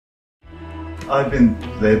I've been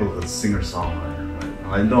labelled as singer-songwriter, right? And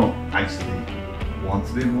I don't actually want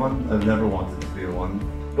to be one. I've never wanted to be one.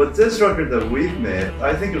 But this record that we've made,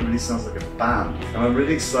 I think it really sounds like a band. And I'm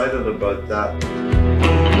really excited about that.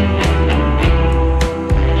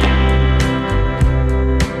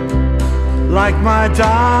 Like my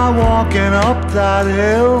dad walking up that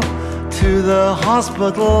hill to the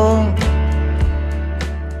hospital.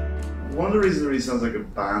 One of the reasons it really sounds like a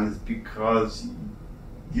band is because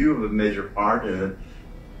you have a major part in it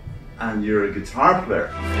and you're a guitar player.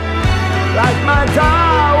 Like my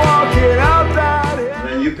dad walking up that hill. And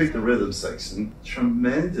then you pick the rhythm section,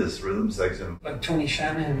 tremendous rhythm section. Like Tony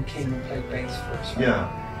Shanahan came and played bass for us, right?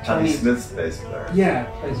 Yeah, Tony Smith's the bass player. Yeah,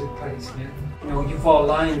 plays with Paddy Smith. You know, Yuval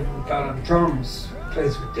Lyon, who got on drums,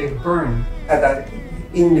 plays with David Byrne. Had that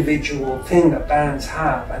individual thing that bands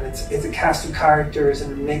have, and it's a cast of characters,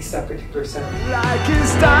 and it makes that particular sound. Like a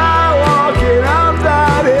star walking up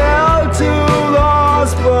that hill.